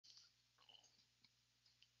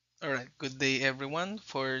Alright, good day everyone.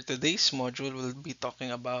 For today's module, we'll be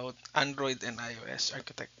talking about Android and iOS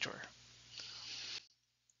architecture.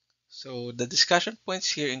 So the discussion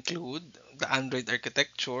points here include the Android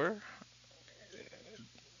architecture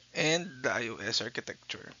and the iOS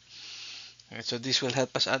architecture. Okay, so this will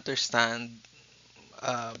help us understand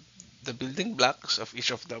uh, the building blocks of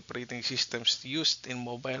each of the operating systems used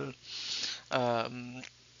um,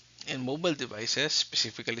 in mobile devices,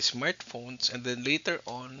 specifically smartphones, and then later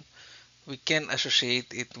on we can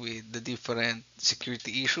associate it with the different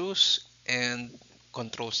security issues and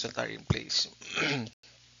controls that are in place.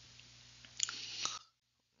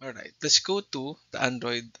 All right, let's go to the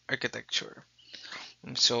Android architecture.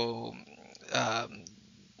 So, um,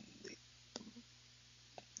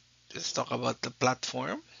 let's talk about the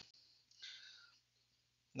platform.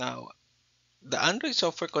 Now, the Android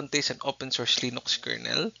software contains an open source Linux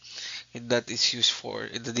kernel that is used for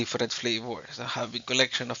the different flavors, having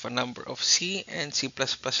collection of a number of C and C++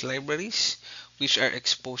 libraries which are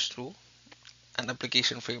exposed through an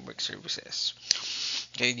application framework services.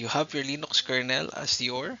 Okay, you have your Linux kernel as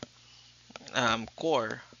your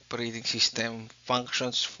core operating system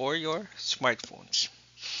functions for your smartphones.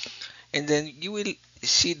 And then you will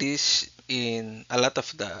see this in a lot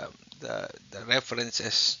of the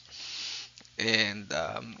references and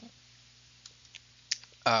um,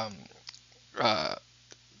 uh,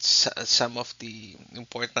 some of the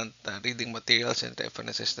important reading materials and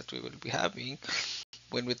references that we will be having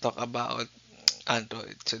when we talk about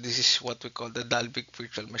Android. So this is what we call the Dalvik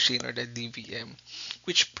Virtual Machine or the DVM,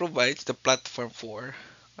 which provides the platform for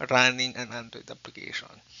running an Android application.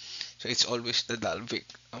 So it's always the Dalvik.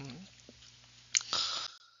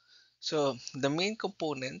 So the main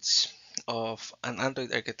components of an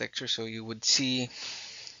Android architecture, so you would see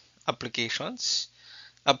applications,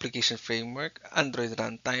 application framework, Android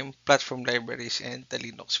runtime, platform libraries, and the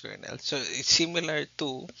Linux kernel. So it's similar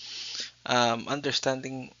to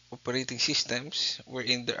understanding operating systems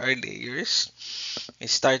wherein there are layers,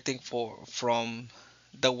 starting from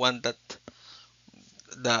the one that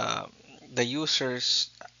the the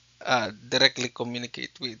users directly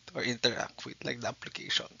communicate with or interact with, like the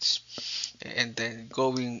applications, and then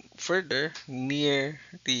going further near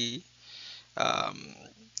um,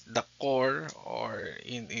 the core or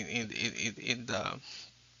in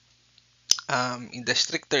the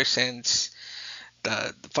stricter sense,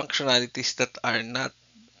 the functionalities that are not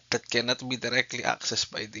that cannot be directly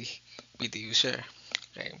accessed by the user,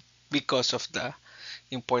 okay, because of the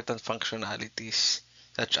important functionalities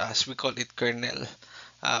such as we call it kernel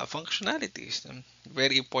functionalities,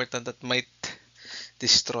 very important that might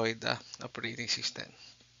destroy the operating system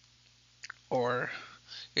or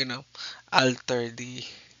you know alter the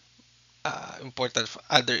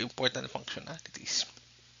other important functionalities.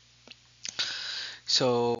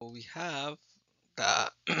 So we have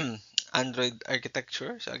the Android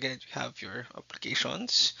architecture. So again, you have your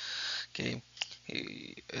applications. Okay,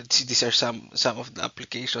 these are some of the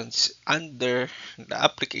applications under the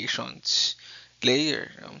applications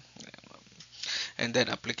layer, and then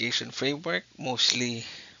application framework, mostly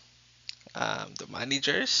the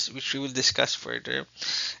managers, which we will discuss further,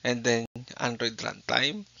 and then Android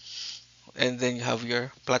runtime, and then you have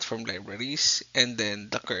your platform libraries, and then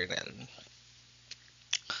the kernel.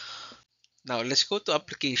 Now let's go to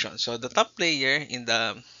applications. So the top layer in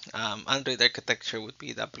the Android architecture would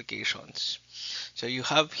be the applications. So you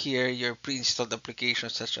have here your pre-installed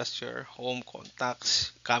applications such as your home,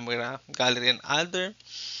 contacts, camera, gallery, and other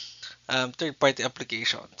third-party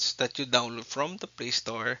applications that you download from the Play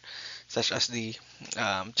Store, such as the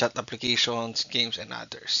chat applications, games, and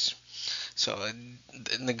others. So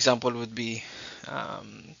an example would be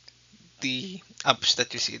um, the apps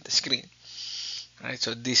that you see in the screen. Right,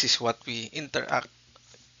 so this is what we interact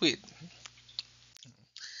with.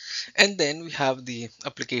 And then we have the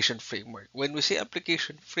application framework. When we say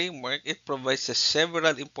application framework, it provides us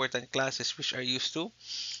several important classes which are used to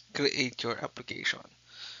create your application.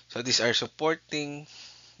 So these are supporting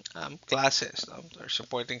classes or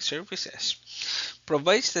supporting services.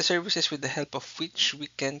 Provides the services with the help of which we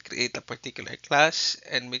can create a particular class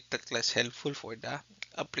and make that class helpful for the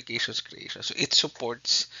applications creation. So it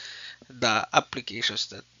supports the applications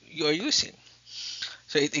that you are using.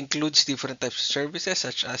 So it includes different types of services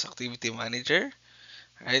such as activity manager,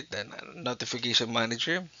 right? Then notification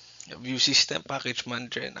manager, view system, package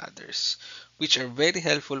manager, and others, which are very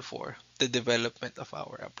helpful for the development of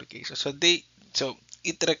our application. So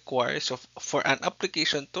it requires for an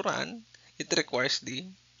application to run, it requires the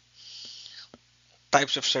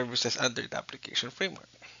types of services under the application framework.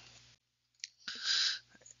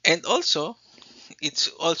 And also, it's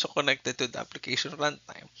also connected to the application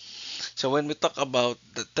runtime. So when we talk about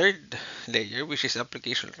the third layer, which is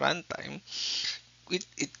application runtime,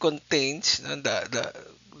 it contains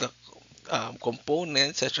the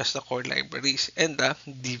components such as the core libraries and the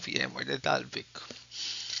DVM or the Dalvik.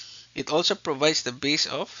 It also provides the base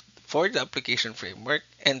of for the application framework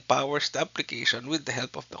and powers the application with the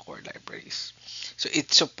help of the core libraries. So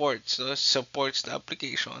it supports the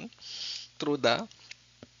application through the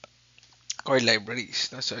core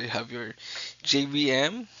libraries. So you have your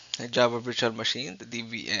JVM, Java Virtual Machine, the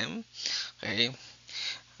DVM. Okay,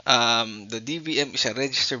 the DVM is a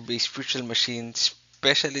register-based virtual machine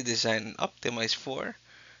specially designed and optimized for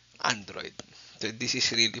Android. So this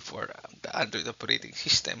is really for the Android operating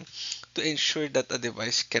system to ensure that a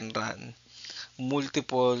device can run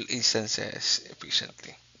multiple instances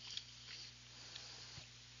efficiently.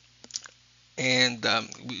 And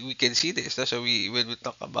we can see this. So when we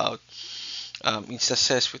talk about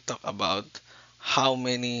instances, we talk about how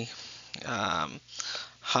many um,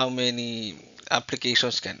 how many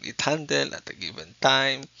applications can it handle at a given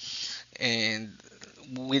time, and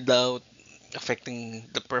without affecting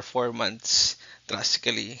the performance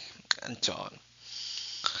drastically, and so on.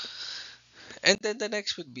 And then the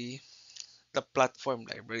next would be the platform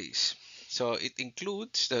libraries. So it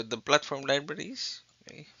includes the platform libraries,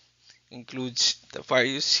 okay, includes the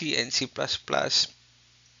various C and C++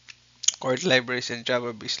 core libraries and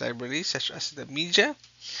Java-based libraries such as the media,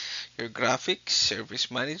 your graphics,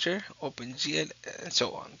 service manager, OpenGL, and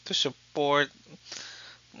so on to support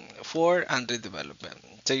for Android development.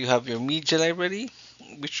 So you have your media library,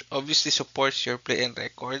 which obviously supports your play and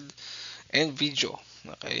record and video.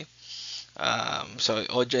 Okay, so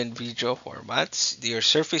audio and video formats. Your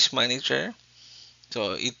Surface Manager,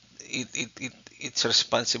 so it's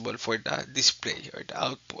responsible for the display or the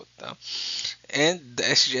output. And the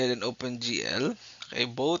SGL and OpenGL, okay,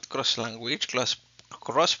 both cross-language,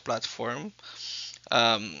 cross-platform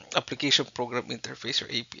application program interface or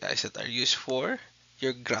APIs that are used for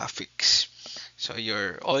your graphics. So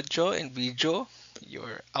your audio and video,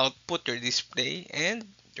 your output, your display, and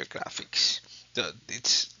your graphics. So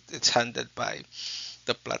it's handled by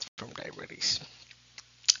the platform libraries.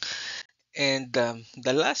 And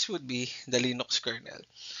the last would be the Linux kernel.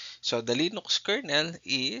 So the Linux kernel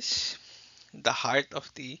is the heart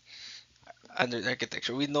of the Android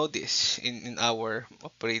architecture. We know this in our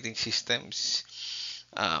operating systems,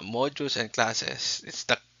 modules and classes.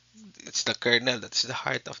 It's the kernel that's the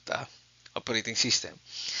heart of the operating system.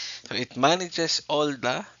 So it manages all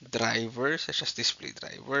the drivers such as display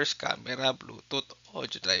drivers, camera, Bluetooth,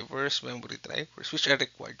 audio drivers, memory drivers, which are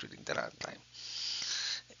required during the runtime.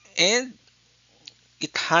 And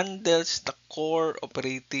it handles the core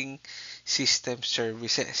operating system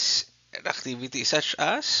services and activities such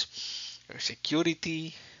as your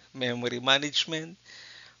security, memory management,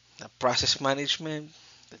 the process management,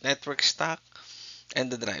 the network stack, and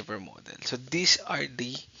the driver model. So these are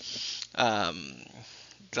um,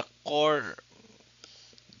 the core,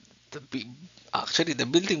 the actually the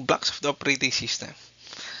building blocks of the operating system.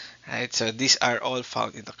 Right, so these are all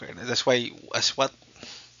found in the kernel. That's why, as what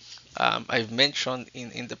I've mentioned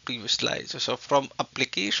in the previous slide. So from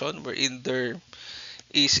application, wherein there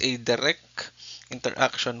is a direct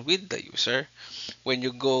interaction with the user, when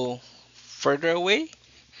you go further away,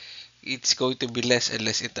 it's going to be less and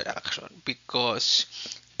less interaction because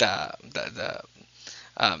the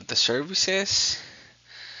services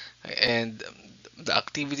and the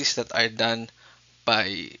activities that are done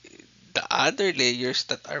by the other layers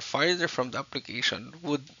that are farther from the application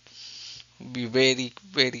would be very,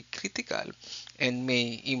 very critical and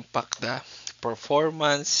may impact the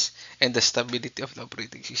performance and the stability of the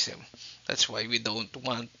operating system. That's why we don't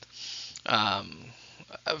want um,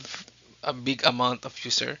 a, a big amount of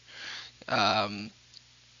user um,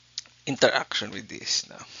 interaction with this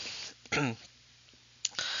now.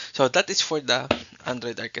 So that is for the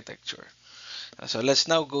Android architecture. So let's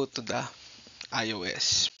now go to the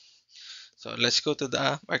iOS. So let's go to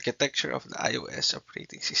the architecture of the iOS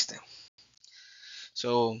operating system.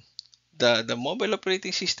 So the mobile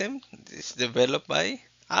operating system is developed by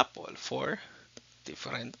Apple for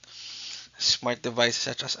different smart devices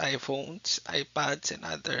such as iPhones, iPads, and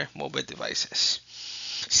other mobile devices.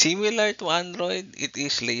 Similar to Android, it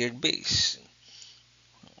is layered based.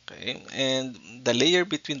 Okay, and the layer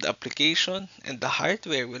between the application and the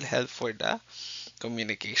hardware will help for the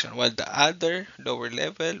communication, while the other lower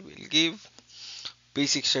level will give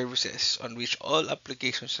basic services on which all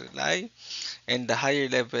applications rely, and the higher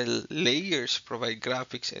level layers provide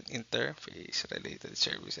graphics and interface related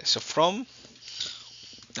services.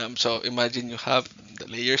 So imagine you have the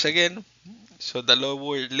layers again. So the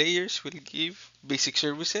lower layers will give basic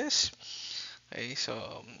services. Okay,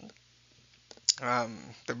 so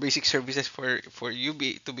the basic services for you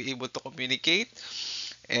to be able to communicate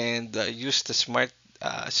and use the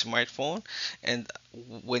smartphone. And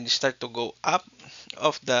when you start to go up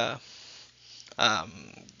of um,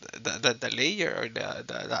 the layer or the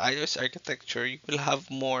iOS architecture, you will have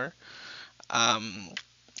um,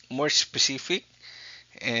 more specific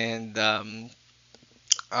and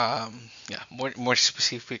yeah, more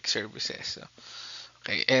specific services. So,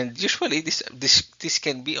 okay, and usually this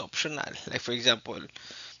can be optional. Like for example,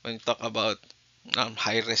 when you talk about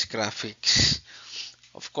high-res graphics,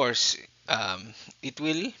 of course, it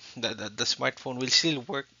will the smartphone will still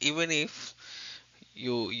work even if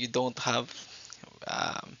you don't have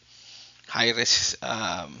um, high-res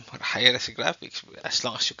graphics, as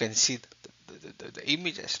long as you can see the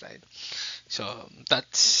images, right? So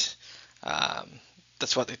um,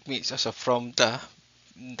 that's what it means. So from the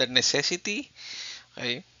necessity,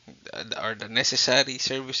 okay, or the necessary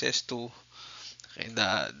services to okay,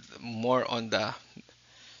 the more on the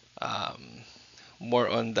um, more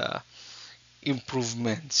on the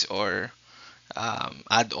improvements or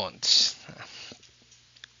add-ons.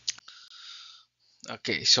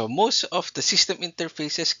 Okay, so most of the system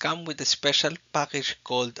interfaces come with a special package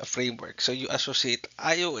called a framework. So you associate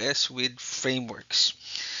iOS with frameworks.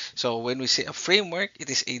 So when we say a framework, it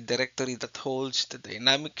is a directory that holds the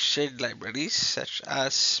dynamic shared libraries such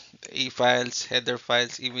as A files, header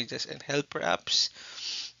files, images, and helper apps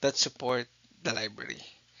that support the library.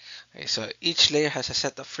 Okay, so each layer has a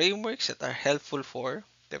set of frameworks that are helpful for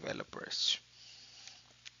developers.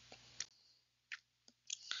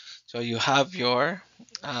 So you have your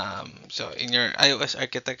so in your iOS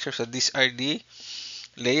architecture, so these are the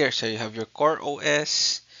layers. So you have your core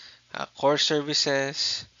OS, core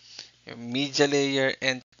services, your media layer,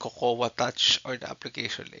 and Cocoa Touch or the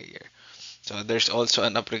application layer. So there's also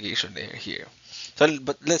an application layer here. So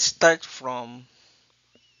but let's start from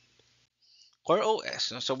core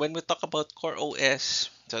OS. So when we talk about core OS,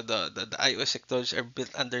 so the iOS technologies are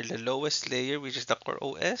built under the lowest layer, which is the core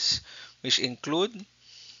OS, which include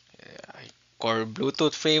core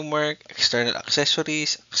Bluetooth framework, external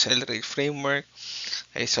accessories, accelerate framework,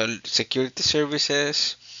 okay, so security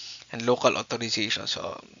services, and local authorization.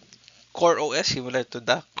 So core OS similar to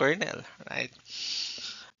the kernel, right?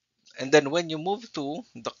 And then when you move to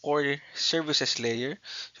the core services layer,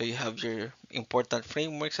 so you have your important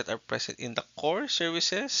frameworks that are present in the core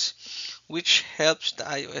services, which helps the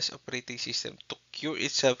iOS operating system to cure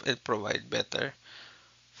itself and provide better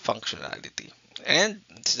functionality. And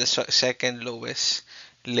it's the second lowest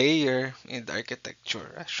layer in the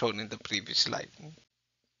architecture as shown in the previous slide.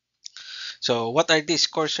 So what are these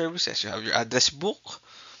core services? You have your address book,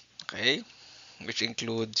 okay, which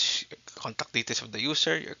includes contact details of the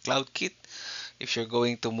user, your cloud kit. If you're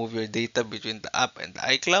going to move your data between the app and the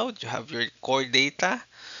iCloud, you have your core data,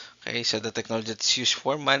 okay, so the technology that's used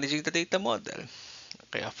for managing the data model.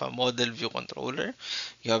 Okay, you have a model view controller.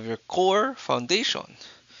 You have your core foundation,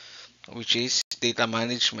 which is data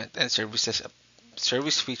management and service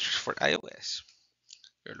features for iOS.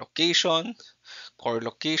 Your location, core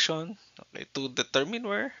location, okay, to determine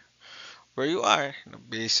where you are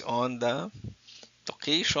based on the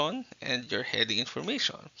location and your heading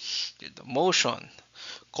information. The motion,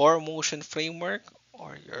 core motion framework,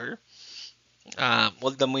 or your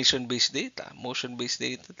all the motion based data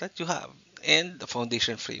that you have, and the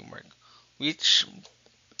foundation framework, which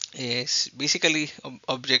is basically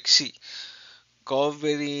Object C,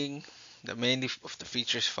 covering the many of the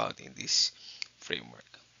features found in this framework.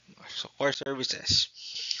 So core services.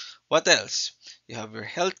 What else? You have your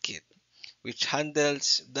health kit, which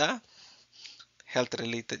handles the health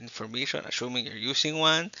related information, assuming you're using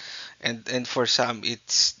one. And for some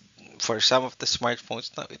of the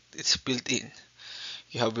smartphones now it's built in.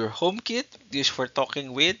 You have your home kit used for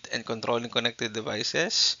talking with and controlling connected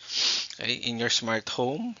devices, okay, in your smart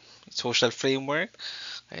home. Social framework,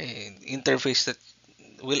 an interface that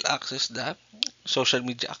will access the social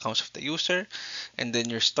media accounts of the user, and then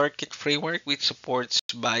your Start Kit framework, which supports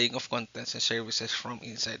buying of contents and services from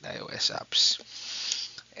inside iOS apps.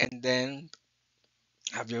 And then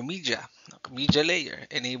have your media layer,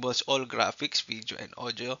 enables all graphics, video, and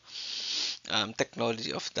audio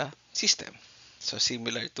technology of the system. So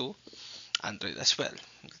similar to Android as well.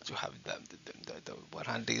 You have the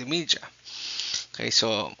 100 media. Okay,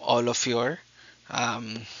 so all of your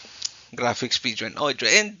um, graphics, video, and audio.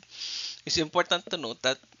 And it's important to note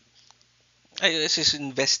that iOS is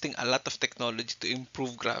investing a lot of technology to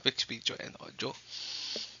improve graphics, video, and audio.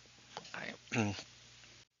 Okay.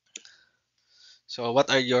 So what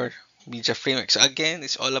are your Media framework. So again,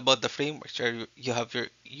 it's all about the framework. So you have your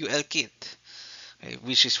UL kit, okay,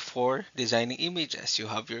 which is for designing images. You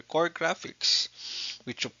have your core graphics,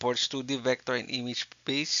 which supports 2D vector and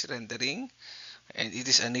image-based rendering, and it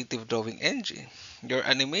is a native drawing engine. Your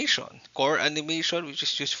animation, core animation, which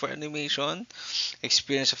is used for animation,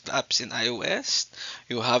 experience of the apps in iOS.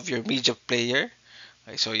 You have your media player,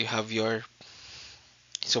 okay, so you have your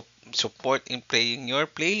support in playing your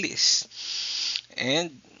playlist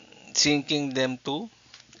and syncing them to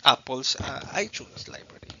Apple's iTunes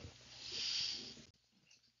library.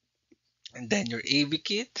 And then your AV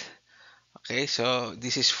kit. Okay, so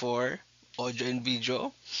this is for audio and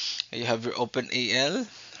video. You have your OpenAL.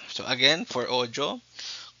 So again, for audio,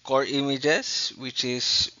 core images, which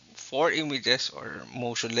is for images or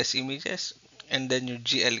motionless images. And then your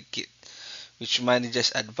GL kit, which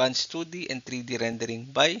manages advanced 2D and 3D rendering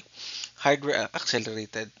by hardware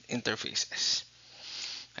accelerated interfaces.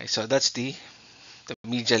 Okay, so that's the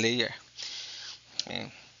media layer. Okay.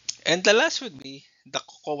 And the last would be the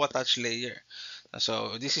Cocoa Touch layer.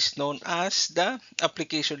 So this is known as the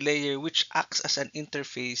application layer, which acts as an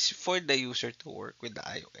interface for the user to work with the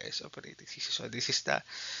iOS operating system. So this is the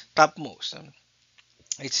topmost.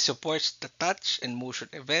 It supports the touch and motion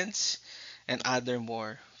events and other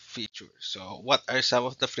more features. So what are some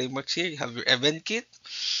of the frameworks here? You have your event kit.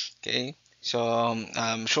 Okay. So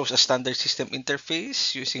shows a standard system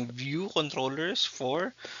interface using view controllers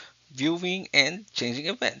for viewing and changing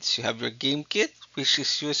events. You have your game kit, which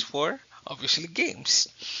is used for obviously games.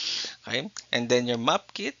 Okay, and then your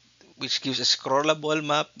map kit, which gives a scrollable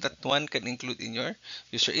map that one can include in your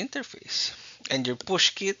user interface, and your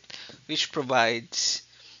push kit, which provides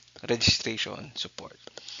registration support.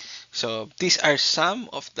 So these are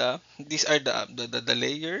the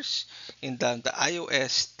layers in the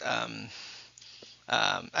iOS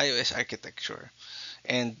iOS architecture.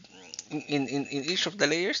 And in each of the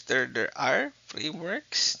layers, there are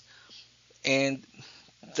frameworks, and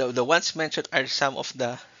the ones mentioned are some of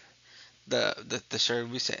the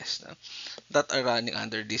services that are running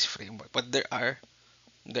under this framework. But there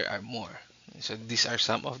are more. So these are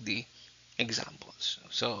some of the examples.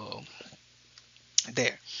 So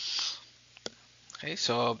there. Okay,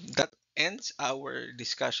 so that ends our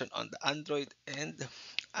discussion on the Android and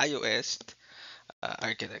iOS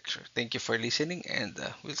architecture. Thank you for listening, and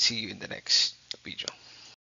we'll see you in the next video.